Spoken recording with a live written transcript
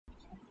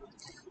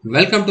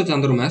Welcome to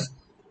Chandru Mass.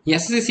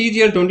 SSC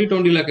CGL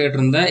 2020 ல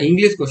கேட்டிருந்த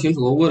English questions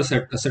ஒவ்வொரு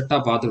செட்டா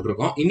பார்த்துட்டு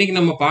இருக்கோம். இன்னைக்கு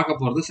நம்ம பார்க்க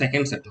போறது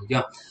செகண்ட் செட். ஓகே,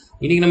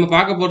 இன்னைக்கு நம்ம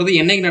பார்க்க போறது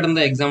என்னைக்கு நடந்த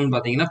எக்ஸாம்னு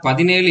பாத்தீங்கன்னா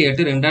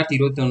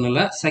 17/8/2021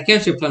 ல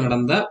செகண்ட் ஷிஃப்ட்ல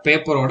நடந்த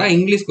பேப்பரோட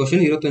இங்கிலீஷ்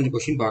क्वेश्चन 25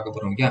 क्वेश्चन பார்க்க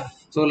போறோம். ஓகே,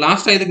 சோ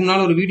லாஸ்டா இதுக்கு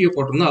முன்னால ஒரு வீடியோ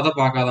போட்டிருந்தோம், அதை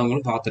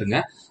பார்க்காதவங்களும் பாத்துருங்க.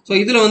 சோ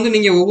இதுல வந்து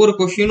நீங்க ஒவ்வொரு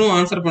क्वेश्चனும்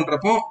ஆன்சர்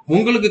பண்றப்போ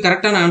உங்களுக்கு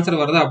கரெக்டான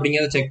ஆன்சர் வருதா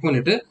அப்படிங்கறத செக்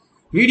பண்ணிட்டு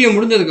வீடியோ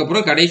முடிஞ்சதுக்கு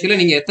அப்புறம் கடைசியில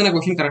நீங்க எத்தனை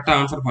क्वेश्चन கரெக்டா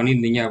ஆன்சர்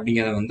பண்ணிருந்தீங்க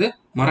அப்படிங்கறத வந்து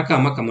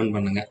மறக்காம கமெண்ட்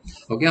பண்ணுங்க.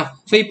 ஓகே,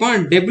 சோ இப்போ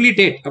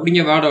டெபிலிட்டேட்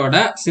அப்படிங்கிற வேர்டோட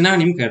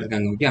சினானிம்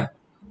கேட்டிருக்காங்க. ஓகே,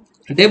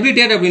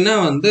 டெபிலிட்டேட் அப்படின்னா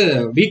வந்து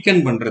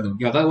வீக்கெண்ட் பண்றது.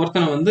 ஓகே, அதாவது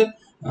ஒருத்தனை வந்து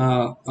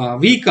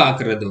வீக்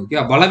ஆக்குறது. ஓகே,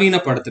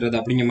 பலவீனப்படுத்துறது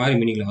அப்படிங்கிற மாதிரி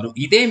மீனிங்ல வரும்.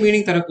 இதே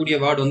மீனிங் தரக்கூடிய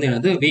வேர்டு வந்து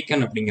என்னது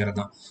வீக்கெண்ட் அப்படிங்கிறது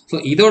தான். ஸோ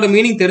இதோட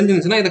மீனிங்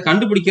தெரிஞ்சிருந்துச்சுன்னா இதை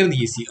கண்டுபிடிக்கிறது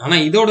ஈஸி. ஆனா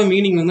இதோட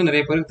மீனிங் வந்து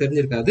நிறைய பேருக்கு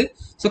தெரிஞ்சிருக்காது.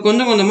 ஸோ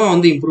கொஞ்சம் கொஞ்சமா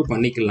வந்து இம்ப்ரூவ்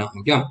பண்ணிக்கலாம்.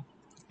 ஓகே,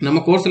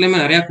 நம்ம கோர்ஸ்லயுமே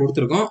நிறைய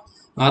கொடுத்துருக்கோம்,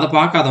 அதை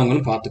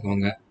பார்க்காதவங்களும்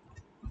பார்த்துக்கோங்க.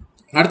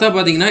 அடுத்தா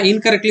பாத்தீங்கன்னா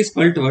இன்கரெக்ட்லி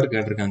ஸ்பெல்ட் வேர்டு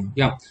கேட்டிருக்காங்க.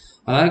 ஓகே,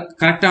 அதாவது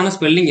கரெக்டான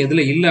ஸ்பெல்லிங்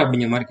எதுல இல்ல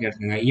அப்படிங்கிற மாதிரி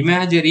கேட்டிருக்காங்க.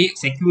 இமேஜரி,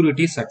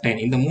 செக்யூரிட்டி,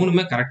 சர்டைன் இந்த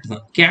மூணுமே கரெக்ட்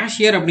தான்.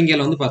 கேஷியர்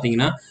அப்படிங்கிறத வந்து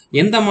பாத்தீங்கன்னா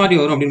எந்த மாதிரி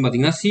வரும் அப்படின்னு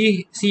பாத்தீங்கன்னா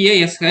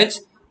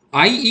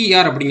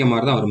CASHIER அப்படிங்கிற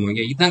மாதிரி தான் வரும்.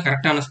 ஓகே, இதுதான்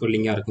கரெக்டான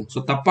ஸ்பெல்லிங்கா இருக்கும்.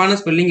 ஸோ தப்பான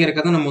ஸ்பெல்லிங்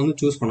இருக்கதான் நம்ம வந்து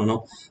சூஸ்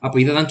பண்ணணும். அப்போ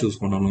இதை தான் சூஸ்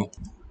பண்ணணும்.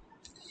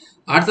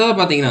 அடுத்தது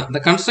பாத்தீங்கன்னா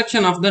the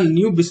construction of the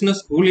new business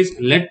school is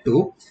led to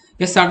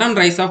a sudden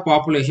rise of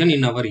population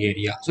in our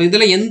area. So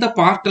இதுல எந்த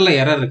பார்ட்ல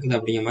எரர் இருக்குது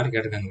அப்படிங்கிற மாதிரி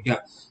கேட்டிருக்காங்க. ஓகே,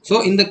 ஸோ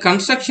இந்த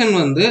கன்ஸ்ட்ரக்ஷன்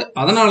வந்து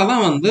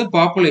அதனாலதான் வந்து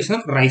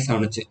பாப்புலேஷன் ரைஸ்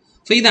ஆனிச்சு.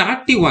 ஸோ இது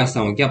ஆக்டிவ் வாய்ஸ்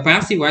தான். ஓகே,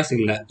 பாசிவ் வாய்ஸ்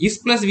இல்ல. இஸ்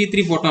பிளஸ்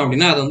V3 போட்டோம்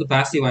அப்படின்னா அது வந்து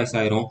பாசிவ் வாய்ஸ்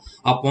ஆயிரும்.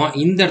 அப்போ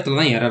இந்த இடத்துல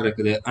தான் எரர்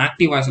இருக்குது,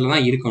 ஆக்டிவ் வாய்ஸ்ல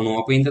தான் இருக்கணும்.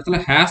 அப்போ இந்த இடத்துல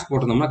ஹேஸ்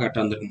போட்டோம்னா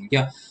கரெக்டா இருந்திருக்கும்.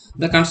 Okay,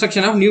 the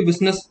construction of new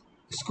business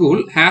school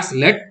has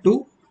led to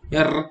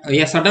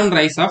a sudden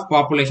rise of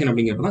population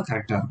அப்படிங்கிறது தான்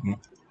கரெக்டா இருக்கும்.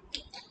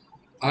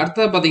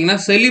 அடுத்தது பாத்தீங்கன்னா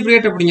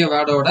செலிப்ரேட் அப்படிங்கிற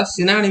வேர்டோட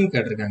சினானிம்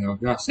கேட்டிருக்காங்க.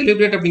 ஓகே,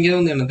 செலிப்ரேட் அப்படிங்கிறது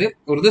வந்து என்னது,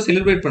 ஒரு இது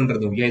செலிப்ரேட்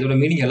பண்றது. ஓகே, இதோட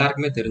மீனிங்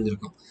எல்லாருக்குமே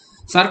தெரிஞ்சிருக்கும்.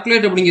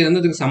 சர்க்குலேட் அப்படிங்கிறது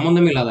வந்து இதுக்கு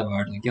சம்பந்தம் இல்லாத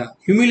வேர்டு. ஓகே,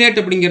 ஹியூமிலேட்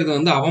அப்படிங்கிறது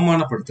வந்து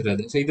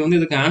அவமானப்படுத்துறது. ஸோ இது வந்து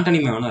இதுக்கு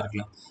ஆண்டனிமானா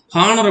இருக்கலாம்.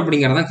 ஹானர்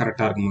அப்படிங்கிறது தான்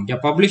கரெக்டா இருக்கும். ஓகே,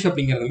 பப்ளிஷ்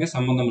அப்படிங்கிறதுமே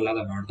சம்பந்தம் இல்லாத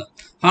வேர்டு தான்.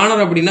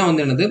 ஹானர் அப்படின்னா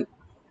வந்து என்னது,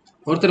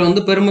 ஒருத்தர்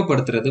வந்து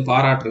பெருமைப்படுத்துறது,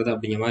 பாராட்டுறது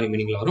அப்படிங்கிற மாதிரி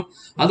மீனிங்ல வரும்.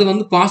 அது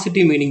வந்து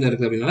பாசிட்டிவ் மீனிங்ல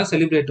இருக்குது அப்படின்னால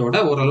செலிப்ரேட்டோட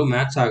ஓரளவு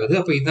மேட்ச் ஆகுது.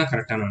 அப்போ இதுதான்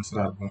கரெக்டான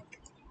ஆன்சரா இருக்கும்.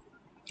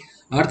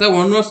 அடுத்த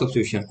one word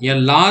substitution. a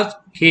large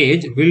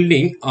cage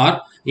building or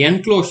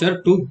enclosure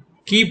to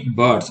keep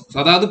birds.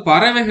 அதாவது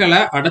பறவைகளை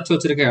அடைச்சு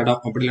வச்சிருக்க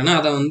இடம், அப்படி இல்லைன்னா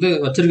அதை வந்து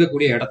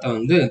வச்சிருக்கக்கூடிய இடத்த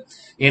வந்து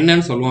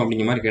என்னன்னு சொல்லுவோம்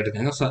அப்படிங்கிற மாதிரி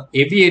கேட்டிருக்காங்க. ஸோ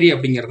எவியரி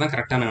அப்படிங்கிறது தான்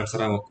கரெக்டான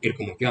ஆன்சரா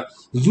இருக்கும். ஓகே,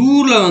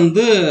 ஜூல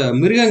வந்து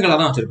மிருகங்களை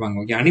தான் வச்சிருப்பாங்க.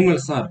 ஓகே,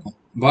 அனிமல்ஸ் தான் இருக்கும்,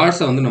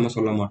 பேர்ட்ஸை வந்து நம்ம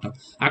சொல்ல மாட்டோம்.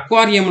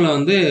 அக்வாரியம்ல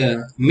வந்து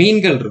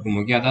மீன்கள் இருக்கும்.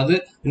 ஓகே, அதாவது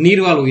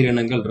நீர்வாழ்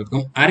உயிரினங்கள்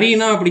இருக்கும்.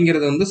 அரீனா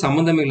அப்படிங்கிறது வந்து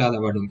சம்பந்தமே இல்லாத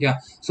வேர்டு. ஓகே,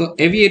 ஸோ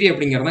எவியரி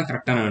அப்படிங்கிறது தான்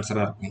கரெக்டான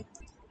ஆன்சரா இருக்கும்.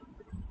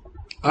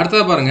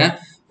 அடுத்தது பாருங்க,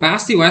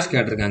 பாசிவ் வாய்ஸ்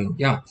கேட்டிருக்காங்க.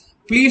 Okay,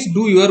 please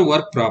do your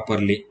work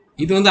properly.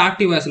 இது வந்து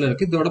ஆக்டிவ் வாய்ஸ்ல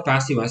இருக்கு, இதோட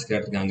பாசிவ் வாய்ஸ்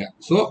கேட்டிருக்காங்க.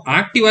 ஸோ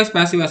ஆக்டிவ் வாய்ஸ்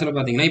பாசிவ் வாய்ஸ்ல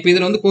பாத்தீங்கன்னா இப்போ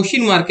இதுல வந்து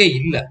கொஸ்டின் மார்க்கே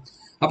இல்ல.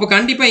 அப்போ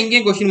கண்டிப்பா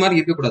இங்கேயும் கொஸ்டின் மார்க்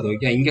இருக்கக்கூடாது.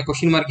 ஓகே, இங்க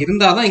கொஸ்டின் மார்க்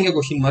இருந்தாதான் இங்க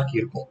கொஸ்டின் மார்க்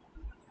இருக்கும்.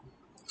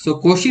 ஸோ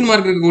கொஸ்டின்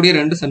மார்க் இருக்கக்கூடிய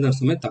ரெண்டு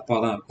சென்டென்ஸுமே தப்பா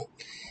தான் இருக்கும்.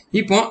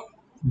 இப்போ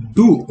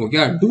do,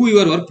 okay, do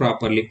your work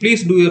properly,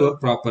 please do your work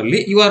properly,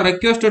 you are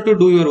requested to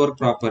do your work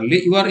properly,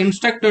 you are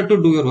instructed to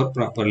do your work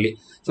properly.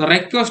 So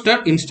requested,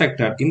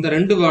 instructed இந்த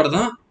ரெண்டு word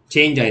தான்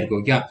change ஆயிருக்கு.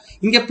 Okay,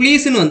 இங்க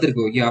ப்ளீஸ்ன்னு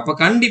வந்திருக்கு. Okay, அப்ப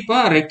கண்டிப்பா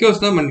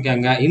request தான்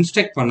பண்ணிருக்காங்க,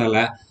 இன்ஸ்ட்ரக்ட்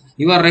பண்ணல.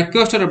 you are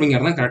requested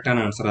அப்படிங்கிறது தான்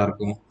கரெக்டான ஆன்சரா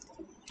இருக்கும்.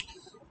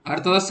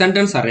 அடுத்ததா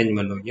சென்டென்ஸ்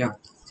அரேஞ்ச்மெண்ட். ஓகே,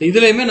 ஸோ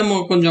இதுலயுமே நம்ம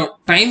கொஞ்சம்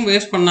டைம்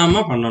வேஸ்ட்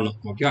பண்ணாம பண்ணணும்.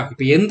 ஓகே,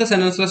 இப்போ எந்த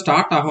சென்டென்ஸ்ல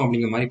ஸ்டார்ட் ஆகும்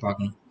அப்படிங்கிற மாதிரி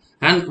பார்க்கணும்.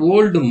 அண்ட்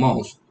ஓல்டு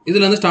மவுஸ்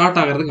இதுல இருந்து ஸ்டார்ட்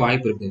ஆகிறதுக்கு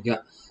வாய்ப்பு இருக்கு. Okay,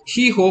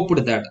 she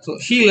hoped that, so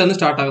ஷீல இருந்து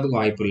ஸ்டார்ட் ஆகிறதுக்கு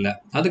வாய்ப்பு இல்லை.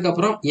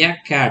 அதுக்கப்புறம் ஏ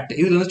கேட்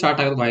இதுல இருந்து ஸ்டார்ட்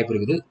ஆகிறதுக்கு வாய்ப்பு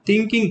இருக்குது.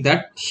 திங்கிங்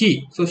தட் ஷீ,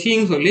 ஸோ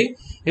ஷீன்னு சொல்லி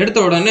எடுத்த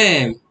உடனே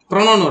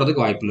ப்ரொனவுன்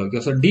வரதுக்கு வாய்ப்பு இல்லை.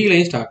 ஓகே, ஸோ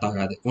டிலையும் ஸ்டார்ட்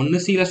ஆகாது. ஒன்னு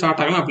சில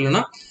ஸ்டார்ட் ஆகலாம், அப்படி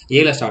இல்லைன்னா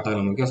ஏல ஸ்டார்ட்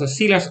ஆகலாம். ஓகே, ஸோ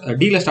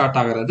டில ஸ்டார்ட்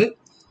ஆகிறது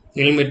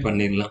எலிமினேட்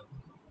பண்ணிடலாம்.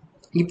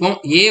 இப்போ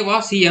ஏவா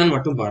சியான்னு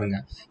மட்டும் பாருங்க.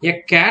 ஏ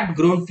gate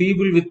grown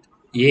feeble with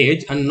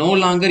age and no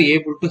longer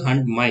able to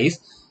hunt mice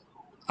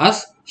as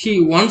she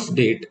once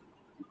did,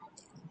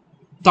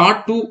 thought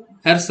to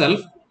herself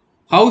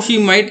how she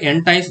might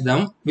entice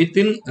them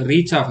within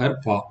reach of her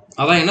paw.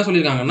 அதான் என்ன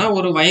சொல்லியிருக்காங்கன்னா,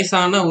 ஒரு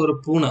வயசான ஒரு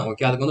பூனை.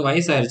 ஓகே, அதுக்கு வந்து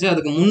வயசாயிருச்சு,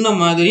 அதுக்கு முன்ன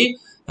மாதிரி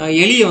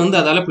எலியை வந்து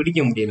அதால பிடிக்க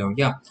முடியல.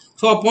 ஓகே,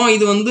 ஸோ அப்போ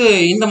இது வந்து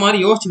இந்த மாதிரி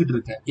யோசிச்சுக்கிட்டு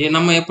இருக்கு,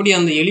 நம்ம எப்படி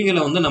அந்த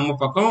எலிகளை வந்து நம்ம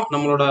பக்கம்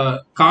நம்மளோட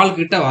கால்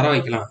கிட்ட வர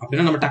வைக்கலாம்,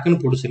 அப்படின்னா நம்ம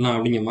டக்குன்னு பிடிச்சிடலாம்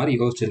அப்படிங்கிற மாதிரி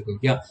யோசிச்சிருக்கு.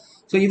 ஓகே,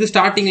 ஸோ இது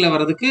ஸ்டார்டிங்ல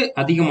வர்றதுக்கு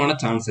அதிகமான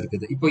சான்ஸ்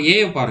இருக்குது. இப்போ ஏ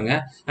பாருங்க.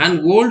 And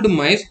old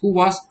mice who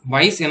was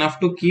wise enough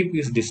to keep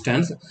his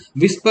distance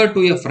whisper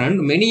to a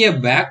friend many a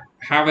back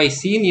have I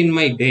seen in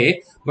my day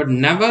but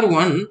never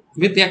one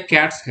with a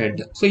cat's head.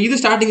 So இது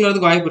ஸ்டார்டிங்ல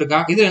வரதுக்கு வாய்ப்பு இருக்கா?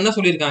 இதுல என்ன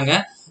சொல்லியிருக்காங்க,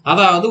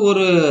 அதாவது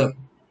ஒரு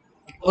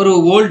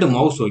ஓல்டு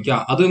மவுஸ். ஓகே,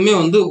 அதுவுமே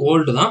வந்து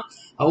ஓல்டு தான்.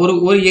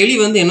 ஒரு எலி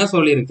வந்து என்ன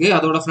சொல்லியிருக்கு,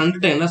 அதோட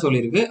ஃப்ரெண்ட்கிட்ட என்ன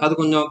சொல்லியிருக்கு, அது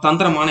கொஞ்சம்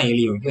தந்திரமான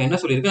எலி. ஓகே, என்ன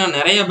சொல்லியிருக்கு, நான்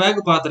நிறைய பேக்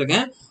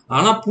பார்த்துருக்கேன்,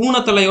 ஆனா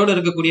பூனை தலையோட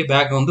இருக்கக்கூடிய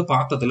பேக் வந்து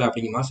பார்த்ததில்ல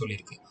அப்படிங்கிற மாதிரி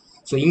சொல்லியிருக்கு.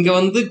 ஸோ இங்க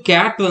வந்து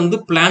கேட் வந்து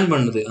பிளான்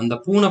பண்ணுது, அந்த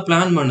பூனை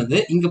பிளான் பண்ணுது,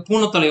 இங்க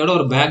பூனை தலையோட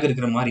ஒரு பேக்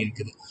இருக்கிற மாதிரி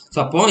இருக்குது. ஸோ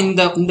அப்போ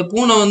இந்த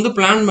பூனை வந்து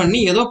பிளான் பண்ணி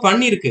ஏதோ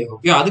பண்ணிருக்கு.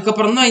 ஓகே,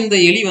 அதுக்கப்புறம் தான் இந்த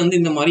எலி வந்து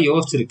இந்த மாதிரி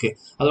யோசிச்சிருக்கு,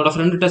 அதோட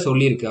ஃப்ரெண்ட்கிட்ட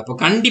சொல்லியிருக்கு. அப்போ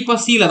கண்டிப்பா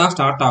சீல தான்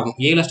ஸ்டார்ட் ஆகும்,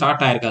 ஏல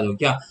ஸ்டார்ட் ஆயிருக்காது.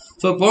 ஓகே,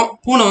 ஸோ இப்போ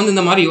பூனை வந்து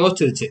இந்த மாதிரி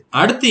யோசிச்சிருச்சு.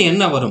 அடுத்து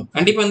என்ன வரும்?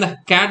 கண்டிப்பா இந்த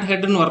கேட்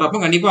ஹெட்னு வர்றப்போ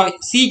கண்டிப்பா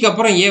சிக்கு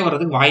அப்புறம் ஏ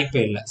வர்றதுக்கு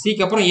வாய்ப்பே இல்லை.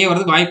 சிக்கு அப்புறம் ஏ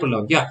வர்றதுக்கு வாய்ப்பு இல்லை.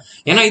 ஓகே,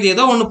 ஏன்னா இது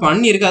ஏதோ ஒன்று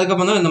பண்ணிருக்கு,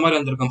 அதுக்கப்புறம் தான் இந்த மாதிரி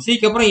வந்திருக்கும்.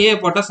 சிக்கு அப்புறம் ஏ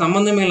போட்டால்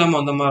சம்பந்தமே இல்லாம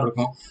அந்த மாதிரி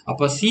இருக்கும்.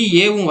 அப்போ சி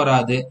ஏவும்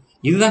வராது.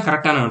 இதுதான்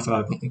கரெக்டான ஆன்சரா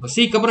இருக்கும். இப்போ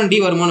சிக்கு அப்புறம் டி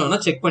வருமானு வேணா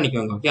செக்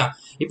பண்ணிக்கோங்க. ஓகே,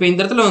 இப்போ இந்த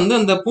இடத்துல வந்து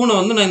அந்த பூனை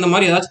வந்து நான் இந்த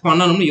மாதிரி ஏதாச்சும்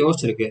பண்ணணும்னு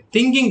யோசிச்சிருக்கு.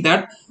 Thinking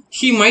that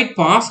she might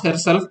pass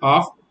her self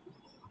of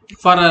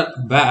for a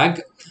back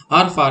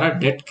R for a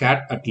dead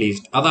gate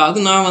at least. அதாவது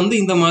நான் வந்து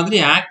இந்த மாதிரி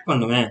ஆக்ட்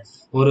பண்ணுவேன்,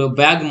 ஒரு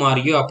பேக்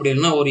மாதிரியோ அப்படி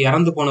இல்லைன்னா ஒரு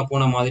இறந்து போன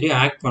பூனை மாதிரியோ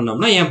ஆக்ட்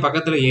பண்ணோம்னா என்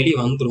பக்கத்துல எலி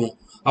வந்துடும்,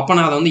 அப்போ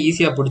நான் அதை வந்து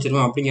ஈஸியாக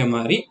பிடிச்சிருவேன் அப்படிங்கிற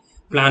மாதிரி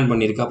பிளான்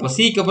பண்ணியிருக்கு. அப்போ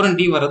சிக்கு அப்புறம்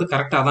டி வர்றது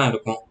கரெக்டாக தான்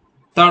இருக்கும்.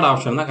 தேர்ட்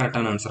ஆப்ஷன் தான்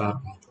கரெக்டான ஆன்சராக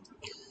இருக்கும்.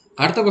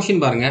 அடுத்த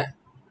கொஸ்டின் பாருங்க,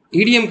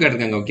 இடியம்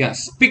கேட்டிருக்காங்க. Okay,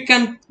 SPIC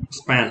and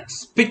span.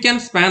 SPIC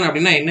and span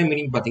அப்படின்னா என்ன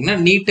மீனிங் பார்த்தீங்கன்னா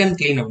நீட் அண்ட்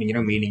கிளீன்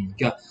அப்படிங்கிற மீனிங்.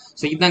 ஓகே,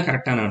 ஸோ இதுதான்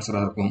கரெக்டான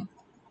ஆன்சராக இருக்கும்.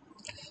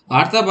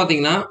 அடுத்தா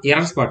பார்த்தீங்கன்னா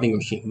error spotting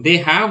question. They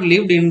have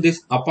lived in this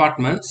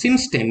apartment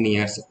since 10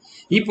 years.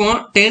 இப்போ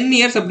 10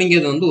 years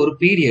அப்படிங்கிறது வந்து ஒரு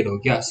பீரியட்.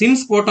 ஓகே,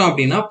 சின்ஸ் போட்டோம்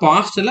அப்படின்னா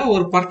பாஸ்ட்ல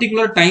ஒரு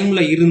பர்டிகுலர்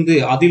டைம்ல இருந்து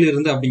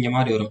அதிலிருந்து அப்படிங்கிற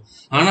மாதிரி வரும்.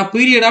 ஆனா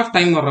பீரியட் ஆஃப்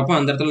டைம் வர்றப்போ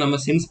அந்த இடத்துல நம்ம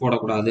சின்ஸ்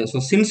போடக்கூடாது. ஸோ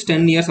சின்ஸ்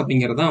 10 years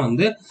அப்படிங்கிறது தான்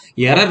வந்து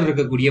எரர்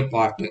இருக்கக்கூடிய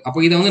பார்ட்.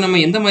 அப்போ இதை வந்து நம்ம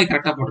எந்த மாதிரி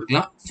கரெக்டாக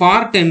போட்டுருக்கலாம்?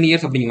 ஃபார் 10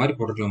 years அப்படிங்கிற மாதிரி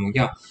போட்டுக்கலாம்.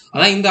 ஓகே,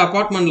 அதான் இந்த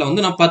அபார்ட்மெண்ட்ல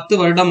வந்து நான் 10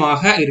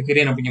 வருடமாக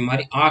இருக்கிறேன் அப்படிங்கிற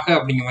மாதிரி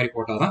அப்படிங்கிற மாதிரி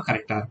போட்டால் தான்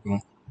கரெக்டா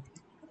இருக்கும்.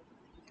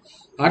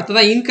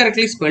 அடுத்ததான்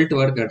இன்கரெக்ட்லி ஸ்பெல்ட்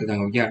வேர்ட்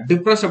கேட்டிருக்காங்க. ஓகே,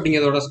 டிப்ரெஸ்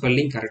அப்படிங்கிறதோட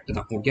ஸ்பெல்லிங் கரெக்ட்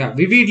தான். ஓகே,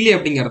 விவிட்லி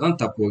அப்படிங்கிறது தான்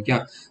தப்பு. ஓகே,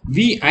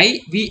 VI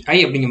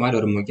அப்படிங்கிற மாதிரி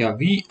வரும். ஓகே,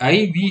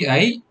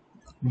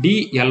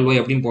 VIVIDLY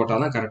அப்படின்னு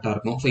போட்டால் தான் கரெக்டாக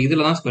இருக்கும். ஸோ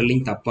இதில் தான்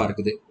ஸ்பெல்லிங் தப்பாக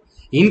இருக்குது.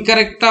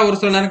 இன்கரெக்டா ஒரு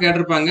சில நேரம்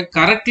கேட்டிருப்பாங்க,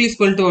 கரெக்ட்லி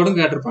ஸ்பெல்ட் வேர்டும்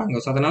கேட்டிருப்பாங்க.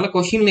 ஸோ அதனால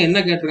கொஸ்டின்ல என்ன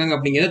கேட்டிருக்காங்க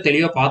அப்படிங்கிறத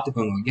தெளிவாக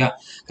பார்த்துக்கோங்க. ஓகே,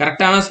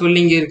 கரெக்டான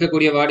ஸ்பெல்லிங்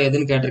இருக்கக்கூடிய வேர்டு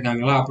எதுன்னு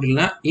கேட்டிருக்காங்களா,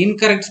 அப்படின்னா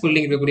இன்கரெக்ட்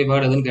ஸ்பெல்லிங் இருக்கக்கூடிய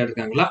வேர்டு எதுன்னு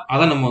கேட்டிருக்காங்களா,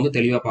 அதை நம்ம வந்து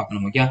தெளிவாக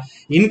பார்க்கணும். ஓகே,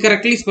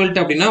 இன்கரெக்ட்லி ஸ்பெல்ட்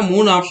அப்படின்னா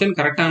 3 ஆப்ஷன்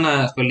கரெக்டான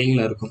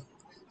ஸ்பெல்லிங்ல இருக்கும்.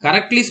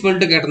 கரெக்ட்லி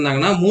ஸ்பெல்ட்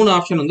கேட்டிருந்தாங்கன்னா 3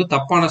 ஆப்ஷன் வந்து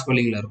தப்பான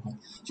ஸ்பெல்லிங்ல இருக்கும்.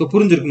 ஸோ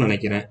புரிஞ்சிருக்குன்னு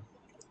நினைக்கிறேன்.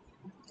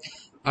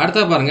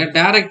 அடுத்த பாருங்க,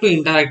 டைரக்ட் டு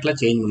இன்டைரக்ட்ல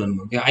சேஞ்ச்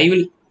பண்ணணும். Okay, I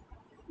will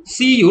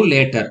see you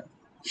later.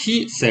 He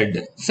said.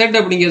 said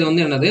அப்படிங்கிறது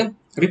வந்து என்னது?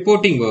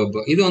 Reporting verb.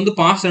 இது வந்து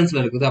பாஸ்ட் டென்ஸ்ல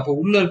இருக்குது. அப்போ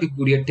உள்ள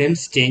இருக்கக்கூடிய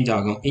டென்ஸ் சேஞ்ச்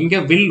ஆகும். இங்க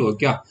will.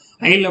 ஓகே,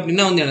 ஐல்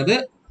அப்படின்னா வந்து என்னது?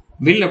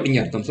 will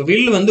அப்படிங்கிற அர்த்தம். ஸோ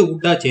will வந்து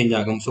wood-ஆ சேஞ்ச்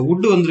ஆகும். ஸோ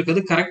wood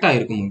வந்திருக்கிறது கரெக்டா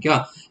இருக்கும். ஓகே,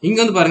 இங்க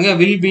வந்து பாருங்க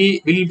will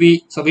be,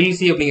 so will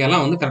see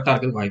அப்படிங்கிறலாம் வந்து கரெக்டா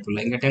இருக்கிறது வாய்ப்பு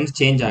இல்லை. இங்க டென்ஸ்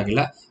சேஞ்ச்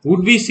ஆகல.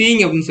 would be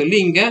seeing அப்படின்னு சொல்லி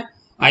இங்க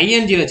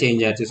ஐஎன்ஜில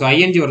சேஞ்ச் ஆச்சு. ஸோ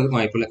ஐஎன்ஜி வரதுக்கு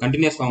வாய்ப்பு இல்லை,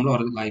 கண்டினியூஸ் ஃபார்ம்ல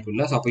வரதுக்கு வாய்ப்பு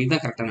இல்லை. ஸோ அப்போ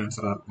இதுதான் கரெக்டான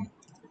ஆன்சரா இருக்கும்.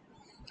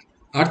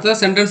 அடுத்தது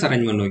sentence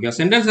arrangement. Okay,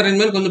 sentence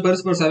arrangement கொஞ்சம்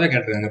பெருசாவே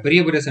கேட்டிருக்காங்க,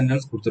 பெரிய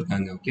சென்டென்ஸ்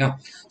கொடுத்துருக்காங்க. ஓகே,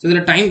 ஸோ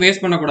இதில் டைம்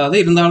வேஸ்ட் பண்ணக்கூடாது,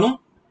 இருந்தாலும்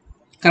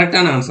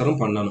கரெக்டான ஆன்சரும்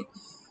பண்ணணும்.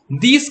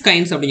 தீஸ்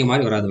கைண்ட்ஸ் அப்படிங்கிற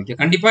மாதிரி வராது. ஓகே,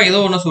 கண்டிப்பா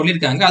ஏதோ ஒன்று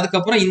சொல்லியிருக்காங்க,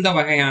 அதுக்கப்புறம் இந்த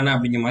வகையான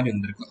அப்படிங்கிற மாதிரி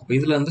வந்திருக்கு. அப்போ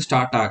இதுல வந்து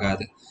ஸ்டார்ட்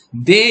ஆகாது.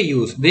 They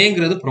use,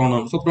 தேங்கிறது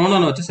pronoun. So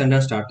pronoun வச்சு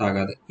சென்டென்ஸ் ஸ்டார்ட்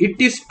ஆகாது.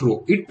 இட் இஸ் ட்ரூ,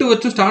 இட்டு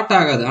வச்சு ஸ்டார்ட்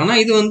ஆகாது. ஆனா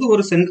இது வந்து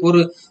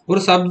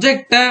ஒரு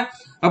சப்ஜெக்டை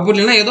அப்படி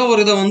இல்லைன்னா ஏதோ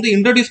ஒரு இதை வந்து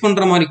இன்ட்ரோடியூஸ்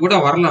பண்ற மாதிரி கூட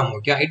வரலாம்.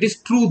 Okay, it is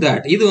true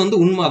that, இது வந்து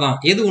உண்மைதான்.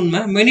 எது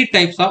உண்மை? Many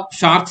types of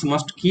sharks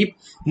must keep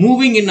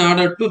moving in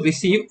order to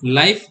receive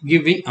life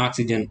giving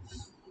oxygen.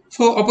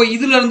 So அப்போ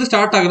இதுல இருந்து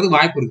ஸ்டார்ட் ஆகிறதுக்கு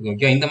வாய்ப்பு இருக்கு.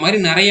 ஓகே, இந்த மாதிரி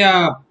நிறைய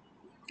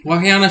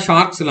வகையான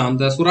ஷார்க்ஸ்லாம்,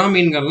 அந்த சுறா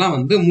மீன்கள்லாம்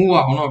வந்து மூவ்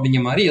ஆகணும்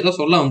அப்படிங்கிற மாதிரி ஏதோ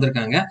சொல்ல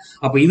வந்திருக்காங்க.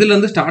 அப்போ இதுல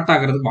இருந்து ஸ்டார்ட்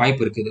ஆகிறதுக்கு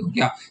வாய்ப்பு இருக்குது.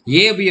 ஓகே,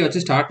 ஏபியை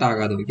வச்சு ஸ்டார்ட்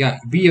ஆகாது. ஓகே,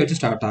 பியை வச்சு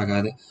ஸ்டார்ட்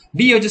ஆகாது.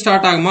 டி வச்சு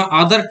ஸ்டார்ட் ஆகுமா?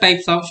 Other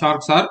types of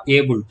sharks are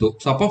able to.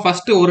 So அப்போ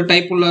ஃபர்ஸ்ட் ஒரு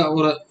டைப் உள்ள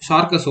ஒரு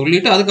ஷார்க்கை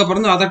சொல்லிட்டு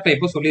அதுக்கப்புறம் தான் அதர்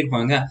டைப்பை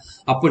சொல்லியிருப்பாங்க.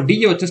 அப்போ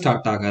டியை வச்சு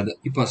ஸ்டார்ட் ஆகாது.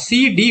 இப்போ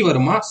சிடி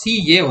வருமா,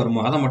 சிஏ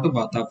வருமா, அதை மட்டும்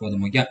பார்த்தா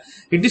போதும். Okay,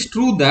 it is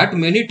true that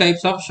many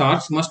types of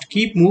sharks must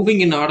keep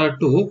moving in order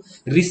to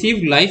receive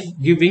life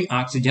giving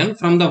oxygen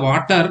from the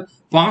water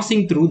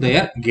passing through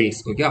their gills.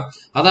 Okay,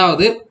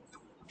 அதாவது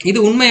இது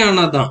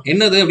உண்மையானதுதான்.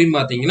 என்னது அப்படின்னு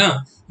பாத்தீங்கன்னா,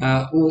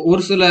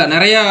 ஒரு சில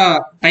நிறைய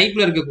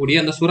டைப்ல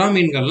இருக்கக்கூடிய அந்த சுறா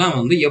மீன்கள்லாம்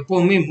வந்து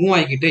எப்பவுமே மூவ்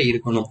ஆகிக்கிட்டே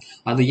இருக்கணும்.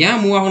 அது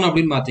ஏன் மூவ் ஆகணும்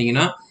அப்படின்னு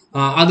பாத்தீங்கன்னா,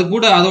 அது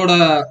கூட அதோட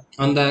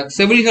அந்த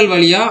செவில்கள்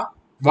வழியா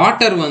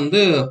வாட்டர் வந்து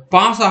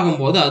பாஸ்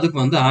ஆகும்போது அதுக்கு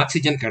வந்து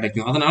ஆக்சிஜன்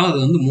கிடைக்கும், அதனால அது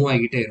வந்து மூவ்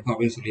ஆகிட்டே இருக்கும்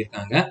அப்படின்னு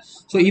சொல்லியிருக்காங்க.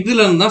 ஸோ இதுல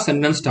இருந்து தான்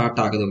சென்டென்ஸ் ஸ்டார்ட்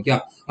ஆகுது. ஓகே,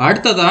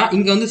 அடுத்ததா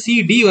இங்க வந்து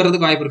சிடி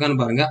வர்றதுக்கு வாய்ப்பு இருக்கான்னு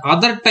பாருங்க.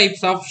 Other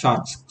types of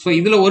sharks. So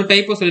இதுல ஒரு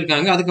டைப்பை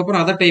சொல்லியிருக்காங்க,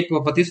 அதுக்கப்புறம் அதர்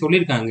டைப்பை பத்தி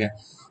சொல்லியிருக்காங்க.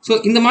 ஸோ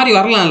இந்த மாதிரி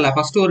வரலாம்ல,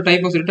 ஃபர்ஸ்ட் ஒரு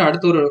டைப்பை சொல்லிட்டு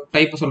அடுத்த ஒரு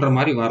டைப்பை சொல்ற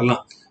மாதிரி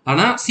வரலாம்.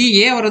 ஆனா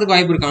சிஏ வர்றதுக்கு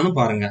வாய்ப்பு இருக்கான்னு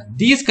பாருங்க.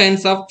 These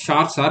kinds of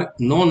sharks are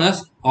known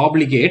as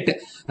obligated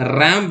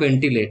ram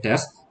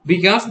ventilators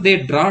because they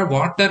draw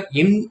water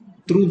in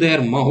through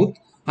their mouth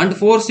and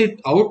force it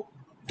out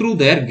through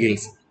their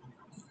gills.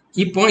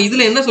 இப்போ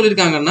இதுல என்ன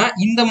சொல்லியிருக்காங்கன்னா,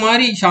 இந்த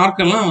மாதிரி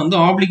ஷார்க் எல்லாம் வந்து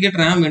ஆப்ளிகேட்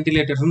ரேம்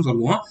வென்டிலேட்டர்ஸ்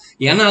சொல்லுவோம்.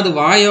 ஏன்னா அது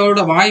வாய்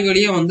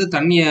வழியா வந்து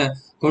தண்ணிய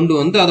கொண்டு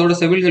வந்து அதோட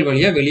செவில்கள்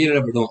வழியா வெளியில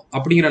விடும்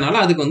அப்படிங்கறனால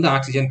அதுக்கு வந்து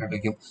ஆக்சிஜன்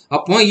கிடைக்கும்.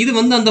 அப்போ இது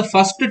வந்து அந்த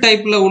ஃபர்ஸ்ட்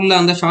டைப்ல உள்ள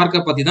அந்த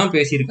ஷார்க்கை பத்தி தான்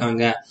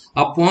பேசியிருக்காங்க.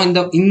 அப்போ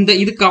இந்த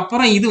இதுக்கு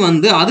அப்புறம் இது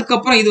வந்து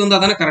அதுக்கப்புறம் இது வந்து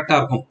அதானே கரெக்டா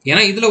இருக்கும்.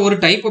 ஏன்னா இதுல ஒரு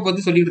டைப்பை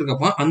பத்தி சொல்லிட்டு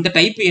இருக்கப்போ அந்த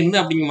டைப் என்ன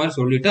அப்படிங்கிற மாதிரி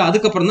சொல்லிட்டு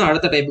அதுக்கப்புறம் தான்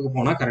அடுத்த டைப்புக்கு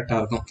போனா கரெக்டா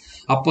இருக்கும்.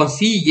 அப்போ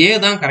CA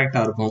தான்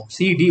கரெக்டா இருக்கும்.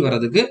 CD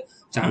வர்றதுக்கு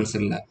சான்ஸ்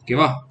இல்லை.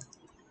 ஓகேவா?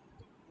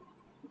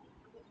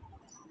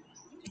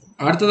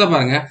 அடுத்ததா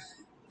பாருங்க,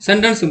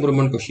 sentence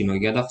improvement question.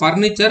 Okay, the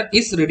furniture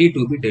is ready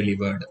to be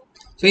delivered.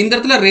 So இந்த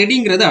இடத்துல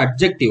ரெடிங்கிறது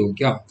அட்ஜெக்டிவ்.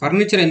 ஓகே,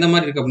 ஃபர்னிச்சர் எந்த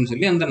மாதிரி இருக்கு அப்படின்னு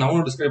சொல்லி அந்த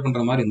நவுன் டிஸ்கிரைப்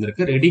பண்ற மாதிரி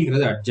இருந்திருக்கு.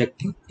 ரெடிங்கிறது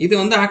அட்ஜெக்டிவ். இது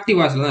வந்து ஆக்டிவ்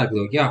வாய்ஸ்ல தான்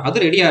இருக்குது. ஓகே,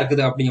 அது ரெடியா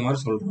இருக்குது அப்படிங்கிற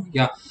மாதிரி சொல்றோம்.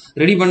 ஓகே,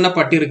 ரெடி பண்ண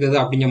பட்டு இருக்குது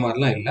அப்படிங்கிற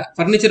மாதிரிலாம் இல்லை.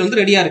 ஃபர்னிச்சர் வந்து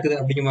ரெடியா இருக்குது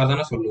அப்படிங்கிற மாதிரி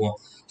தானே சொல்லுவோம்.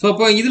 ஸோ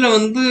அப்போ இதுல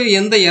வந்து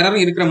எந்த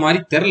எரரும் இருக்கிற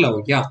மாதிரி தெரியல.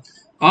 ஓகே,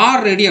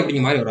 ஆர் ரெடி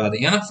அப்படிங்கிற மாதிரி வராது.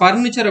 ஏன்னா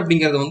ஃபர்னிச்சர்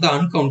அப்படிங்கிறது வந்து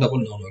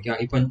அன்கவுண்டபிள் நவுன். ஓகே,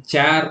 இப்போ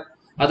சேர்,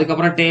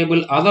 அதுக்கப்புறம்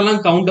டேபிள்,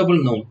 அதெல்லாம் கவுண்டபிள்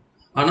நவுன்.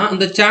 ஆனா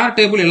இந்த சேர்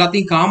டேபிள்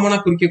எல்லாத்தையும் காமனா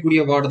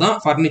குறிக்கக்கூடிய வேர்டு தான்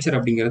ஃபர்னிச்சர்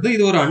அப்படிங்கிறது.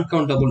 இது ஒரு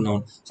uncountable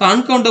noun. So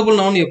uncountable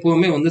noun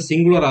எப்பவுமே வந்து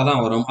சிங்குலரா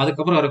தான் வரும்.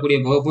 அதுக்கப்புறம் வரக்கூடிய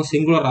வேர்பும்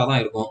சிங்குலரா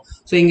தான் இருக்கும்.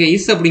 ஸோ இங்க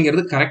இஸ்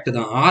அப்படிங்கிறது கரெக்ட்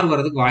தான். ஆர்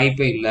வர்றதுக்கு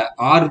வாய்ப்பே இல்லை.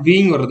 ஆர்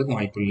பீயிங் வர்றதுக்கு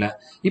வாய்ப்பு இல்லை.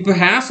 இப்போ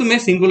ஹேஸுமே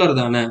சிங்குலர்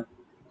தானே.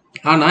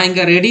 ஆனா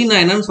இங்க ரெடி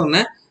நான் என்னன்னு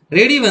சொன்னேன்,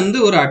 ரெடி வந்து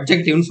ஒரு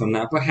அட்ஜெக்டிவ்னு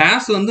சொன்னேன். அப்போ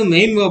ஹேஸ் வந்து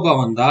மெயின் வேர்பா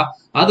வந்தா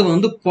அது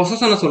வந்து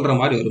பொசஷனை சொல்ற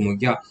மாதிரி வரும்.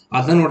 ஓகே,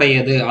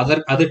 அதனுடையது,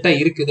 அதுட்ட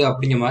இருக்குது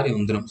அப்படிங்கிற மாதிரி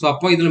வந்துடும். ஸோ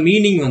அப்போ இதுல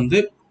மீனிங் வந்து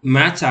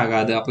மேட்ச்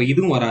ஆகாது. அப்போ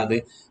இதுவும் வராது.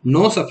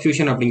 நோ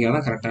சப்ஸ்டியூஷன் அப்படிங்கிறது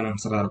தான் கரெக்டான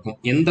ஆன்சரா இருக்கும்.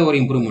 எந்த ஒரு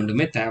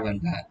இம்ப்ரூவ்மெண்ட்டுமே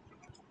தேவையில்லை.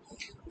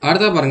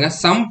 அடுத்த பாருங்க,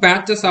 some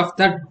patches of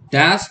the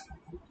dash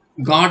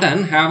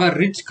garden have a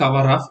rich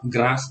cover of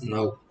cross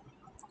now.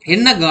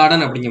 என்ன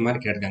கார்டன் அப்படிங்கிற மாதிரி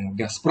கேட்டிருக்காங்க.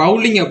 ஓகே,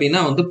 ஸ்ப்ரவுலிங் அப்படின்னா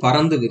வந்து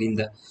பறந்து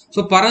விரிந்த. ஸோ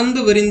பறந்து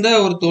விரிந்த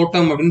ஒரு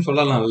தோட்டம் அப்படின்னு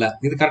சொல்லலாம்ல.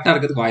 இது கரெக்டா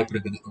இருக்கிறதுக்கு வாய்ப்பு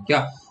இருக்குது. ஓகே,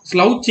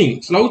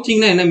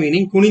 ஸ்லவுச்சிங்னா என்ன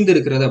மீனிங்? குனிந்து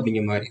இருக்கிறது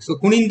அப்படிங்கிற மாதிரி. ஸோ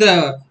குனிந்த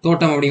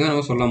தோட்டம் அப்படிங்கிற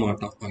நம்ம சொல்ல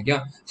மாட்டோம். ஓகே,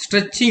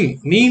 ஸ்ட்ரெச்சிங்,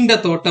 நீண்ட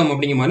தோட்டம்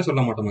அப்படிங்கிற மாதிரி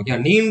சொல்ல மாட்டோம். ஓகே,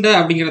 நீண்ட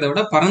அப்படிங்கிறத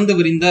விட பறந்து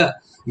விரிந்த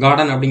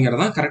கார்டன்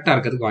அப்படிங்கறதான் கரெக்டா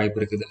இருக்கிறதுக்கு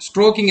வாய்ப்பு இருக்குது.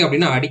 ஸ்ட்ரோக்கிங்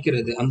அப்படின்னா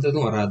அடிக்கிறது, அந்த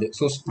இதுவும் வராது.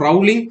 So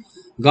ஸ்ப்ரவுலிங்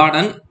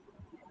garden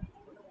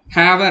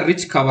have a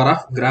rich cover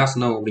of cross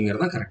now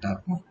அப்படிங்கிறது தான் கரெக்டா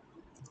இருக்கும்.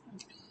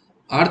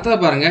 அடுத்தது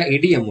பாருங்க,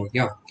 இடியம்.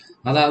 ஓகே,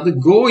 அதாவது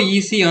கோ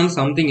ஈஸி ஆன்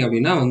சம்திங்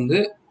அப்படின்னா வந்து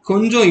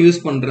கொஞ்சம் யூஸ்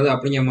பண்றது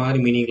அப்படிங்கிற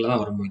மாதிரி மீனிங்ல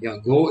தான் வரும். Okay,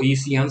 go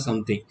easy on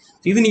something.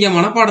 இது நீங்க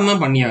மனப்பாடம்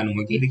தான்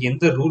பண்ணியாகணும். ஓகே, இதுக்கு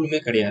எந்த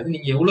ரூலுமே கிடையாது.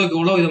 நீங்க எவ்வளவுக்கு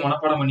எவ்வளவு இதை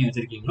மனப்பாடம் பண்ணி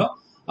வச்சிருக்கீங்களோ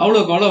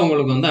அவ்வளோக்கு அவ்வளோ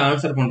உங்களுக்கு வந்து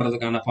ஆன்சர்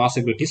பண்றதுக்கான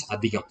பாசிபிலிட்டிஸ்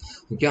அதிகம்.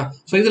 ஓகே,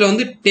 ஸோ இதுல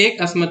வந்து take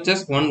as much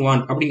as one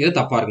want அப்படிங்கிறது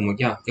தப்பா இருக்கும்.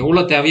 ஓகே,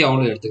 எவ்வளவு தேவையோ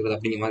அவ்வளோ எடுத்துக்கிறது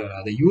அப்படிங்கிற மாதிரி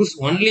வராது. Use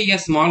only a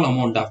small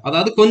amount of,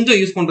 அதாவது கொஞ்சம்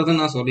யூஸ்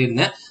பண்றதுன்னு நான்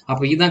சொல்லியிருந்தேன்.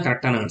 அப்போ இதுதான்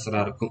கரெக்டான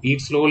ஆன்சரா இருக்கும்.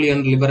 ஈட் ஸ்லோலி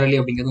அண்ட் லிபரலி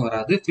அப்படிங்கிறதும்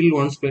வராது. ஃபில்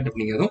ஒன்ஸ் பிளேட்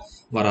அப்படிங்கிறதும்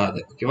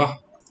வராது. ஓகேவா?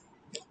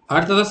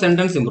 அடுத்தது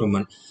sentence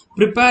improvement.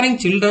 Preparing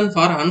children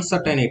for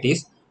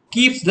uncertainties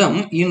keeps them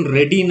in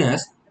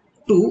readiness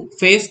to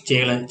face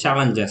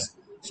challenges.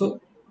 So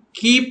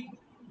keep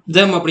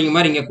them அப்படிங்கிற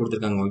மாதிரி இங்க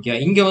கொடுத்துருக்காங்க. ஓகே,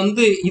 இங்க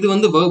வந்து இது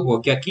வந்து verb.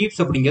 ஓகே, கீப்ஸ்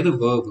அப்படிங்கிறது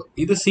verb.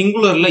 இது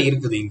சிங்குலர்ல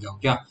இருக்குது இங்க.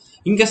 ஓகே,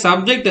 இங்க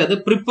சப்ஜெக்ட் அது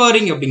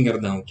ப்ரிப்பேரிங்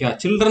அப்படிங்கிறது தான். ஓகே,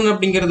 சில்ட்ரன்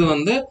அப்படிங்கிறது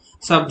வந்து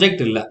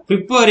சப்ஜெக்ட் இல்ல,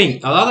 ப்ரிப்பேரிங்.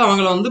 அதாவது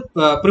அவங்கள வந்து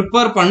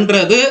ப்ரிப்பேர்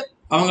பண்றது,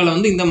 அவங்கள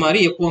வந்து இந்த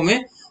மாதிரி எப்பவுமே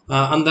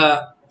அந்த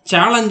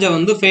சேலஞ்சை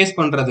வந்து ஃபேஸ்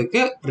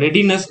பண்றதுக்கு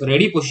ரெடினஸ்,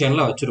 ரெடி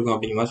பொசிஷன்ல வச்சிருக்கோம்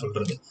அப்படிங்கிற மாதிரி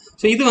சொல்றது.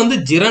 ஸோ இது வந்து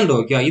ஜிரண்ட்.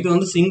 ஓகே, இது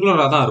வந்து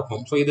சிங்குலரா தான்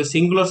இருக்கும். ஸோ இது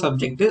சிங்குலர்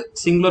சப்ஜெக்ட்,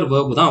 சிங்குலர்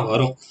வேர்பு தான்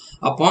வரும்.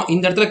 அப்போ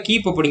இந்த இடத்துல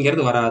கீப்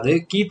அப்படிங்கிறது வராது,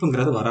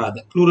 கீப்புங்கிறது வராது.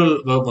 ப்ளூரல்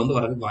வேர்ப் வந்து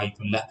வரதுக்கு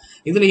வாய்ப்பு இல்லை.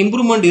 இதுல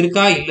இம்ப்ரூவ்மெண்ட்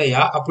இருக்கா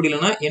இல்லையா, அப்படி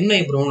இல்லைன்னா என்ன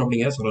இம்ப்ரூவ்மெண்ட்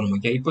அப்படிங்கிறத சொல்லணும்.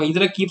 ஓகே, இப்போ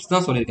இதுல கீப்ஸ்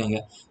தான் சொல்லியிருக்காங்க.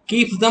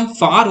 கீப்ஸ் தம்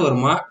ஃபார்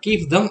வருமா,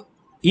 கீப்ஸ் தம்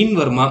இன்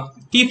வருமா?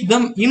 கீப்ஸ்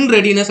தம் இன்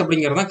ரெடினஸ்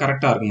அப்படிங்கிறது தான்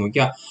கரெக்டா இருக்கும்.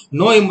 ஓகே,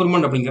 நோ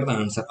இம்ப்ரூவ்மெண்ட் அப்படிங்கிறது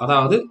ஆன்சர்.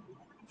 அதாவது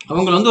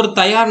அவங்க வந்து ஒரு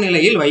தயார்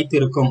நிலையில்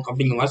வைத்திருக்கும்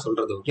அப்படிங்கிற மாதிரி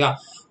சொல்றது. ஓகே,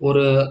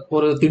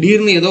 ஒரு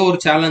திடீர்னு ஏதோ ஒரு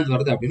சேலஞ்ச்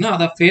வருது அப்படின்னா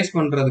அதை ஃபேஸ்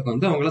பண்றதுக்கு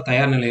வந்து அவங்கள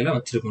தயார் நிலையில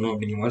வச்சிருக்கணும்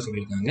அப்படிங்கிற மாதிரி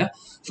சொல்லியிருக்காங்க.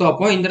 ஸோ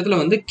அப்போ இந்த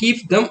இடத்துல வந்து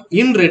கீப் தம்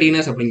இன்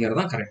ரெடினஸ்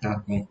அப்படிங்கிறது தான் கரெக்டா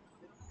இருக்கும்.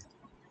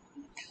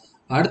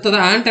 அடுத்தது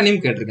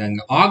ஆண்டனிம் கேட்டிருக்காங்க.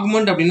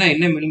 ஆக்மெண்ட் அப்படின்னா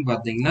என்ன மீனிங்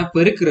பார்த்தீங்கன்னா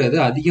பெருக்கிறது,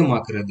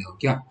 அதிகமாக்குறது.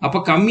 ஓகே, அப்போ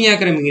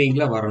கம்மியாக்குற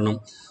மீனிங்ல வரணும்.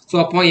 ஸோ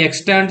அப்போ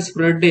எக்ஸ்டாண்ட்,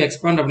 ஸ்ப்ரெட்,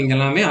 எக்ஸ்பாண்ட் அப்படிங்கிற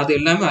எல்லாமே அது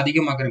எல்லாமே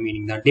அதிகமாக்குற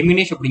மீனிங் தான்.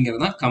 டிமினிஷ்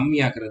அப்படிங்கிறது தான்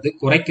கம்மியாக்குறது,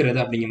 குறைக்கிறது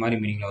அப்படிங்கிற மாதிரி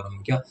மீனிங்ல வரும்.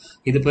 ஓகே,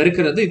 இது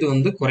பெருக்கிறது, இது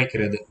வந்து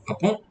குறைக்கிறது.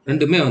 அப்போ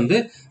ரெண்டுமே வந்து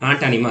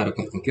ஆண்டனிமா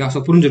இருக்கும். ஓகே,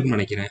 ஸோ புரிஞ்சுக்கணும்னு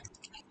நினைக்கிறேன்.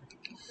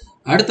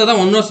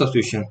 அடுத்ததான் one word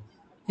substitution.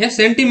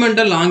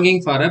 Sentimental longing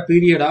for a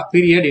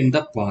period in the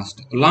past.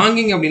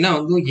 Longing அப்படின்னா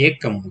வந்து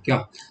ஏக்கம். ஓகே,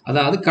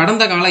 அதாவது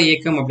கடந்த கால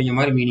ஏக்கம் அப்படிங்கிற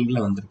மாதிரி மீனிங்ல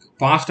வந்திருக்கு.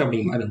 பாஸ்ட்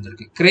அப்படிங்கிற மாதிரி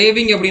வந்திருக்கு.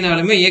 கிரேவிங்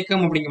அப்படின்னாலுமே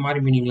ஏக்கம் அப்படிங்கிற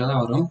மாதிரி மீனிங்ல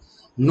தான் வரும்.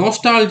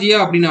 நோஸ்டால்ஜியா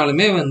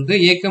அப்படின்னாலுமே வந்து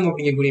ஏக்கம்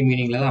அப்படிங்கக்கூடிய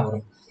மீனிங்ல தான்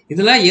வரும்.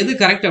 இதுல எது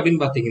கரெக்ட்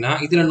அப்படின்னு பாத்தீங்கன்னா,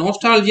 இதுல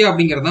நோஸ்டால்ஜியா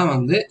அப்படிங்கறதா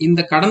வந்து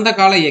இந்த கடந்த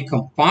கால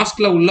ஏக்கம்,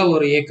 பாஸ்ட்ல உள்ள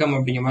ஒரு ஏக்கம்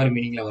அப்படிங்கிற மாதிரி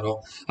மீனிங்ல வரும்.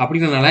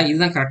 அப்படிங்கறதுனால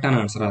இதுதான்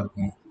கரெக்டான ஆன்சரா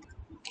இருக்கும்.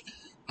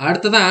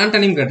 அடுத்தது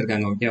ஆண்டனிம்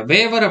கேட்டிருக்காங்க. ஓகே,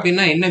 வேவர்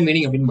அப்படின்னா என்ன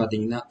மீனிங் அப்படின்னு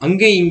பாத்தீங்கன்னா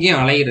அங்கேயும் இங்கேயும்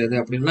அலையிறது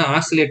அப்படின்னா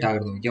ஆசிலேட்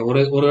ஆகுறது. ஓகே,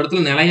 ஒரு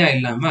இடத்துல நிலையா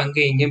இல்லாம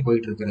அங்கேயும் இங்கேயும்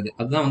போயிட்டு இருக்கிறது,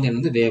 அதுதான் வந்து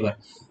என்னது வேவர்.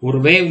 ஒரு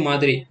வேவ்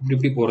மாதிரி இப்படி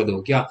இப்படி போறது.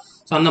 ஓகே,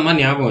 ஸோ அந்த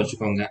மாதிரி ஞாபகம்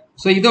வச்சுக்கோங்க.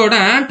 ஸோ இதோட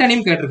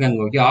ஆண்டனிம் கேட்டிருக்காங்க.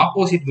 ஓகே,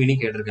 ஆப்போசிட்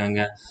மீனிங்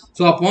கேட்டிருக்காங்க.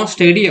 ஸோ அப்போ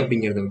ஸ்டெடி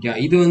அப்படிங்கிறது. ஓகே,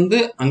 இது வந்து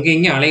அங்கே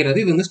இங்கேயும் அலையிறது,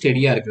 இது வந்து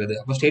ஸ்டெடியா இருக்கிறது.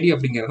 அப்போ ஸ்டெடி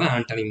அப்படிங்கிறது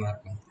ஆண்டனிமா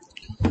இருக்கும்.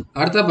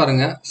 அடுத்த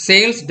பாருங்க,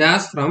 sales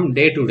dash from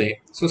day to day.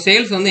 So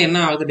sales வந்து என்ன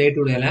ஆகுது டே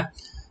டு டேல?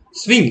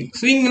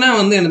 ஸ்விங்னா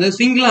வந்து என்னது?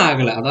 ஸ்விங்லாம்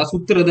ஆகல, அதாவது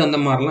சுத்துறது அந்த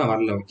மாதிரிலாம்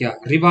வரல. ஓகே,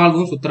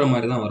 ரிவால்வும் சுத்துற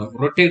மாதிரி தான் வரும்,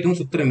 ரொட்டேட்டும்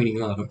சுத்துற மீனிங்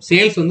தான் வரும்.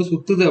 சேல்ஸ் வந்து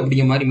சுத்துது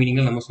அப்படிங்கிற மாதிரி மீனிங்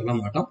நம்ம சொல்ல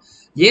மாட்டோம்.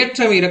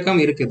 ஏற்ற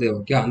இறக்கம் இருக்குது.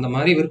 ஓகே, அந்த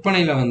மாதிரி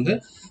விற்பனையில வந்து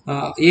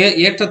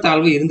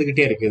ஏற்றத்தாழ்வு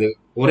இருந்துகிட்டே இருக்குது,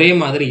 ஒரே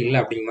மாதிரி இல்லை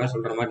அப்படிங்கிற மாதிரி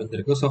சொல்ற மாதிரி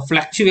இருந்திருக்கு. ஸோ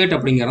ஃபிளக்சுவேட்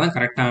அப்படிங்கறதான்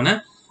கரெக்டான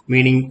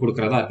மீனிங்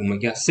கொடுக்கறதா இருக்கும்.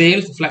 Okay,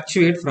 sales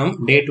fluctuate from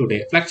day to day.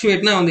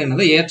 ஃபிளக்சுவேட்னா வந்து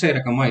என்னது? ஏற்ற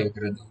இறக்கமா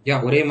இருக்கிறது. ஓகே,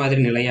 ஒரே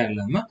மாதிரி நிலையா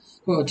இல்லாம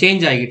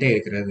சேஞ்ச் ஆகிட்டே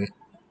இருக்கிறது.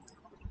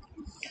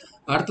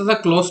 அடுத்ததா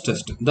close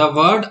test. The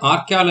word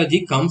archaeology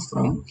comes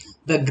from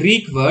the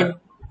Greek word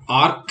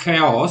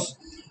archaeos,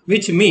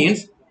 which means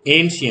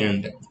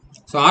ancient.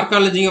 So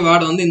ஆர்காலஜிங்க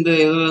word வந்து இந்த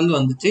இதுல இருந்து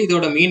வந்துச்சு.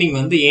 இதோட மீனிங்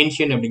வந்து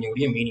ஏன்ஷியன்ட்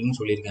அப்படிங்கக்கூடிய மீனிங்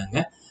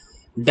சொல்லியிருக்காங்க.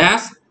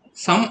 Days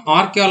some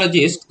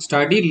archaeologist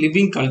study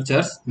living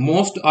cultures,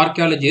 most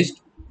archaeologist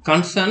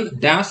concern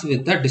days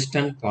with the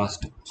distant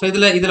past. So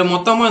இதுல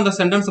மொத்தமா இந்த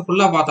சென்டென்ஸ்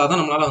ஃபுல்லா பார்த்தா தான்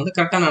நம்மளால வந்து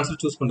கரெக்டான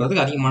ஆன்சர் சூஸ்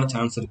பண்றதுக்கு அதிகமான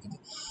சான்ஸ் இருக்குது.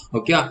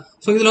 ஓகே,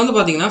 ஸோ இதுல வந்து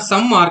பாத்தீங்கன்னா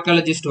சம்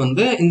ஆர்கியாலஜிஸ்ட்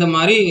வந்து இந்த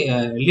மாதிரி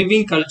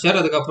லிவிங் கல்ச்சர்,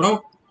 அதுக்கப்புறம்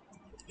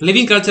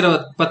லிவிங் கல்ச்சரை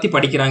பத்தி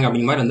படிக்கிறாங்க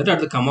அப்படிங்கிற மாதிரி வந்துட்டு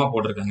அடுத்து கம்மா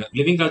போட்டிருக்காங்க.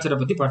 லிவிங் கல்ச்சரை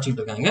பத்தி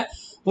படிச்சுட்டு இருக்காங்க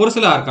ஒரு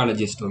சில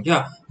ஆர்காலஜிஸ்ட். ஓகே,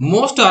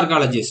 மோஸ்ட்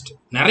ஆர்காலஜிஸ்ட்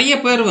நிறைய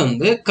பேர்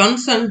வந்து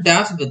concern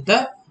dash with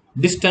the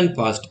distant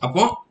past.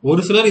 அப்போ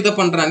ஒரு சிலர் இதை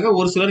பண்றாங்க,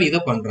 ஒரு சிலர் இதை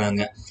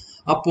பண்றாங்க.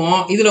 அப்போ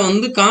இதுல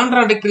வந்து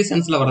கான்ட்ராடிக்டரி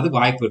சென்ஸ்ல வர்றதுக்கு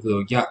வாய்ப்பு இருக்குது.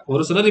 ஓகே,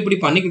 ஒரு சிலர் இப்படி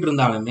பண்ணிக்கிட்டு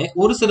இருந்தாலுமே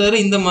ஒரு சிலர்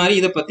இந்த மாதிரி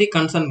இதை பத்தி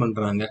கன்சர்ன்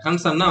பண்றாங்க.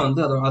 கன்சர்ன்னா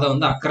வந்து அதை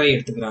வந்து அக்கறை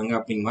எடுத்துக்கிறாங்க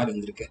அப்படிங்கிற மாதிரி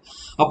இருந்திருக்கு.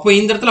 அப்போ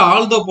இந்த இடத்துல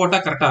ஆல்தோ போட்டா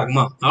கரெக்டா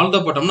இருக்குமா?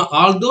 ஆல்தோ போட்டோம்னா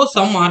although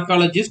some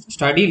archaeologist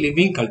study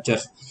living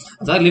cultures,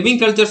 அதாவது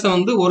லிவிங் கல்ச்சர்ஸை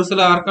வந்து ஒரு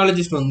சில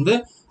ஆர்காலஜிஸ்ட் வந்து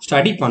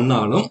ஸ்டடி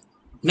பண்ணாலும்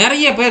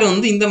நிறைய பேர்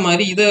வந்து இந்த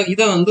மாதிரி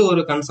இதை வந்து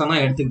ஒரு கன்சர்னா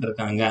எடுத்துக்கிட்டு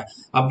இருக்காங்க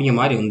அப்படிங்கிற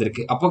மாதிரி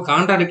வந்திருக்கு. அப்போ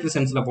கான்ட்ராடிக்டரி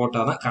சென்ஸ்ல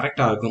போட்டாதான்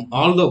கரெக்டா இருக்கும்,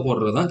 ஆல்தோ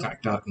போடுறது தான்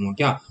கரெக்டா இருக்கும்.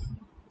 Okay,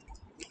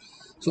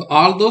 so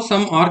although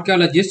some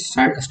archaeologists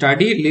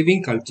study living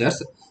cultures,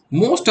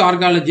 most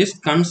archaeologists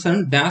concern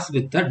dash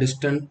with the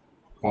distant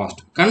past.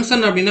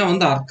 concern அப்படின்னா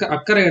வந்து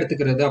அக்கறை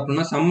எடுத்துக்கிறது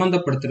அப்படின்னா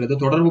சம்பந்தப்படுத்துறது,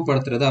 தொடர்பு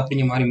படுத்துறது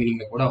அப்படிங்கிற மாதிரி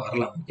மீனிங்ல கூட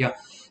வரலாம். ஓகே,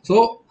 ஸோ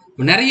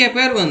நிறைய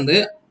பேர் வந்து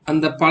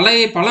அந்த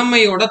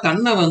பழமையோட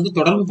தன்னை வந்து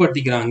தொடர்பு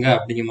படுத்திக்கிறாங்க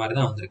அப்படிங்கிற மாதிரி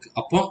தான் வந்திருக்கு.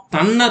 அப்போ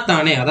தன்னை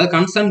தானே, அதாவது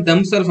கன்சர்ன்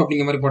தெம்செல்ஃப்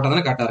அப்படிங்கிற மாதிரி போட்டா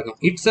தானே கரெக்டா இருக்கும்.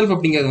 இட் செல்ஃப்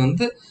அப்படிங்கிறது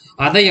வந்து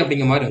அதை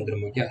அப்படிங்கிற மாதிரி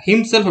வந்துடும். ஓகே,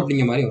 ஹிம்செல்ஃப்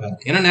அப்படிங்கிற மாதிரி வராது,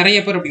 ஏன்னா நிறைய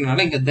பேர்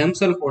அப்படிங்கறனால இங்க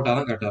தெம்செல்ஃப் போட்டா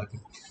தான் கரெக்டா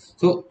இருக்கும்.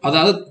 ஸோ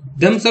அதாவது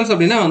தெம்செல்ஸ்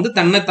அப்படின்னா வந்து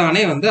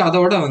தன்னைத்தானே வந்து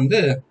அதோட வந்து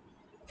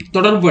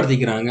தொடர்பு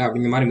படுத்திக்கிறாங்க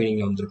அப்படிங்கிற மாதிரி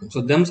மீனிங்ல வந்துருக்கும்.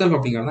 ஸோ தெம்செல்ஃப்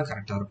அப்படிங்கிறது தான்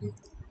கரெக்டா இருக்கும்.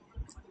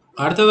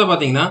 அடுத்தது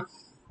பாத்தீங்கன்னா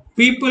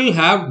people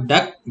have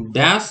dug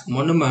dash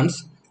monuments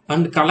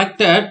and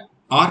collected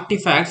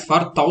artifacts for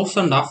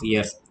thousands of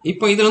years.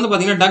 இப்போ இதுல வந்து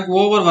பாத்தீங்கன்னா டக்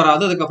ஓவர்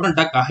வராது, அதுக்கப்புறம்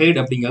டக் அஹெட்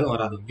அப்படிங்கிறதும்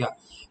வராது. ஓகே,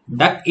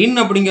 டக் இன்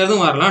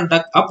அப்படிங்கிறதும் வரலாம்,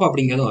 டக் அப்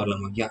அப்படிங்கிறதும்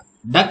வரலாம். ஓகே,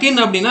 டக்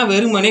இன் அப்படின்னா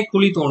வெறுமனே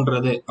குழி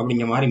தோன்றது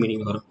அப்படிங்கிற மாதிரி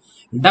மீனிங் வரும்.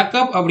 டக்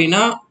அப்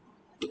அப்படின்னா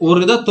ஒரு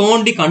இதை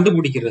தோண்டி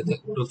கண்டுபிடிக்கிறது,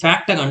 ஒரு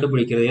ஃபேக்டை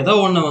கண்டுபிடிக்கிறது, ஏதோ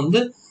ஒண்ணு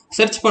வந்து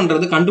சர்ச்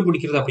பண்றது,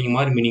 கண்டுபிடிக்கிறது அப்படிங்கிற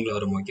மாதிரி மீனிங்ல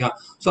வரும். ஓகே,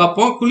 ஸோ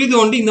அப்போ குழி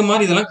தோண்டி இந்த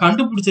மாதிரி இதெல்லாம்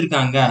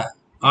கண்டுபிடிச்சிருக்காங்க,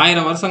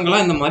 1000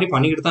 வருஷங்களா இந்த மாதிரி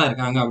பண்ணிக்கிட்டு தான்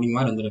இருக்காங்க அப்படிங்கிற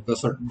மாதிரி வந்துருக்கு.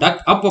 ஸோ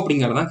டக் அப்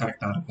அப்படிங்கிறது தான்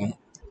கரெக்டா இருக்கும்.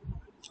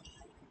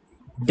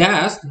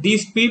 Dash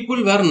these people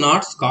were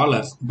not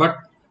scholars but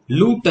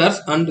looters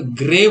and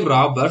grave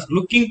robbers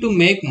looking to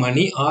make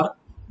money or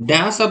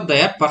dash up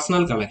their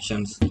personal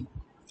collections.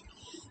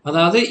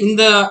 அதாவது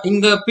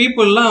இந்த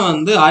பீப்புள்லாம்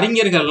வந்து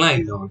அறிஞர்கள்லாம்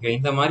இல்லை. ஓகே,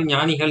 இந்த மாதிரி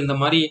ஞானிகள், இந்த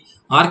மாதிரி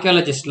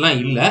ஆர்கியாலஜிஸ்ட்லாம்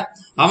இல்லை.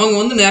 அவங்க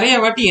வந்து நிறைய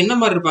வாட்டி என்ன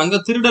மாதிரி இருப்பாங்க?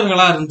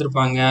 திருடர்களா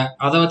இருந்திருப்பாங்க,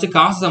 அதை வச்சு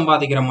காசு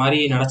சம்பாதிக்கிற மாதிரி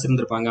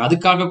நினைச்சிருந்திருப்பாங்க.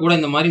 அதுக்காக கூட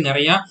இந்த மாதிரி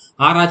நிறைய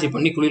ஆராய்ச்சி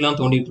பண்ணி குழிலாம்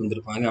தோண்டிட்டு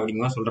இருந்திருப்பாங்க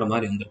அப்படிங்கிற மாதிரி சொல்ற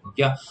மாதிரி இருந்திருக்கும்.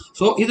 ஓகே,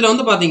 ஸோ இதுல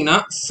வந்து பாத்தீங்கன்னா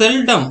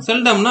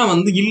செல்டம்னா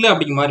வந்து இல்லை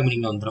அப்படிங்கிற மாதிரி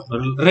மீனிங்ல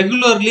வந்துடும்.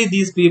 ரெகுலர்லி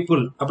தீஸ்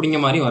பீப்புள்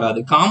அப்படிங்கிற மாதிரி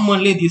வராது,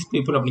 காமன்லி தீஸ்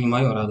பீப்புள் அப்படிங்கிற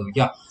மாதிரி வராது.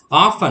 Okay,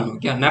 often.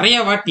 ஓகே, நிறைய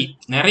வாட்டி,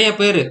 நிறைய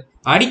பேர்,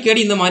 அடிக்கடி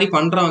இந்த மாதிரி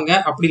பண்றவங்க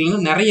அப்படி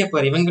இல்லைன்னா நிறைய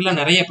பேர், இவங்கள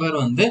நிறைய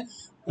பேர் வந்து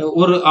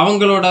ஒரு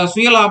அவங்களோட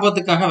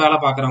சுயலாபத்துக்காக வேலை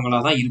பார்க்கறவங்களா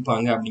தான்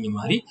இருப்பாங்க அப்படிங்கிற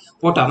மாதிரி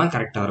போட்டாதான்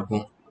கரெக்டா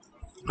இருக்கும்.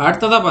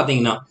 அடுத்ததா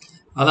பாத்தீங்கன்னா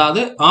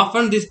அதாவது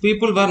often these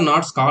people were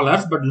not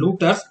scholars but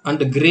looters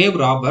and grave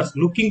robbers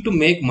looking to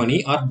make money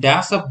or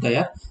dash up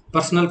their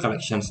personal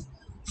collections.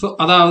 So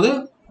அதாவது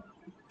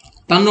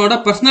தன்னோட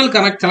பர்சனல்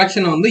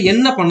கலெக்ஷனை வந்து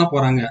என்ன பண்ண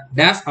போறாங்க?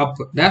 டேஷ்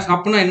அப். டேஷ்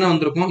அப்னா என்ன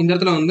வந்திருக்கும்? இந்த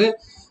இடத்துல வந்து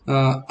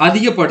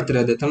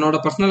அதிகப்படுத்துறது, தன்னோட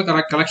பர்சனல்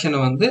கலெக்ஷனை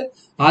வந்து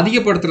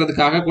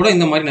அதிகப்படுத்துறதுக்காக கூட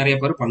இந்த மாதிரி நிறைய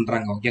பேர்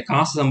பண்றாங்க. ஓகே,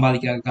 காசு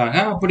சம்பாதிக்கிறதுக்காக,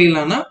 அப்படி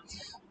இல்லைன்னா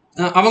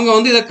அவங்க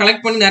வந்து இதை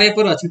கலெக்ட் பண்ணி நிறைய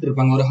பேர் வச்சுட்டு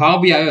இருப்பாங்க, ஒரு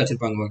ஹாபியாவே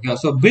வச்சிருப்பாங்க. Okay,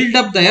 so build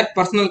up their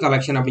personal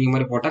collection அப்படிங்கிற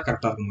மாதிரி போட்டா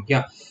கரெக்டா இருக்கும். ஓகே,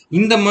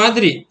 இந்த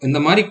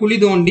மாதிரி குழி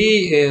தோண்டி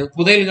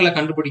புதையல்களை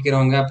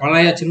கண்டுபிடிக்கிறவங்க,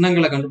 பழைய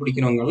சின்னங்களை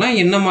கண்டுபிடிக்கிறவங்க எல்லாம்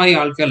என்ன மாதிரி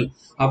ஆட்கள்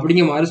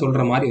அப்படிங்கிற மாதிரி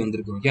சொல்ற மாதிரி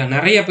வந்திருக்கு. ஓகே,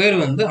 நிறைய பேர்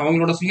வந்து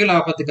அவங்களோட சுய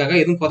லாபத்துக்காக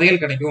எதுவும்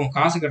புதையல் கிடைக்கும்,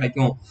 காசு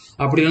கிடைக்கும்,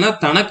 அப்படி இல்லைன்னா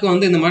தனக்கு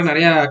வந்து இந்த மாதிரி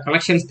நிறைய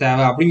கலெக்ஷன்ஸ்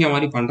தேவை அப்படிங்கிற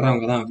மாதிரி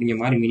பண்றவங்க தான் அப்படிங்கிற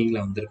மாதிரி மீனிங்ல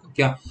வந்திருக்கு.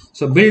 ஓகே,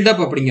 ஸோ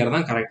பில்டப் அப்படிங்கிறது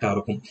தான் கரெக்டா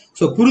இருக்கும்.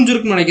 ஸோ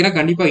புரிஞ்சிருக்கும்னு நினைக்கிறேன்,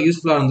 கண்டிப்பா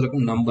யூஸ்ஃபுல்லா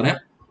இருந்திருக்கும் நம்புறேன்.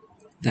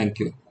 Thank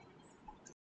you.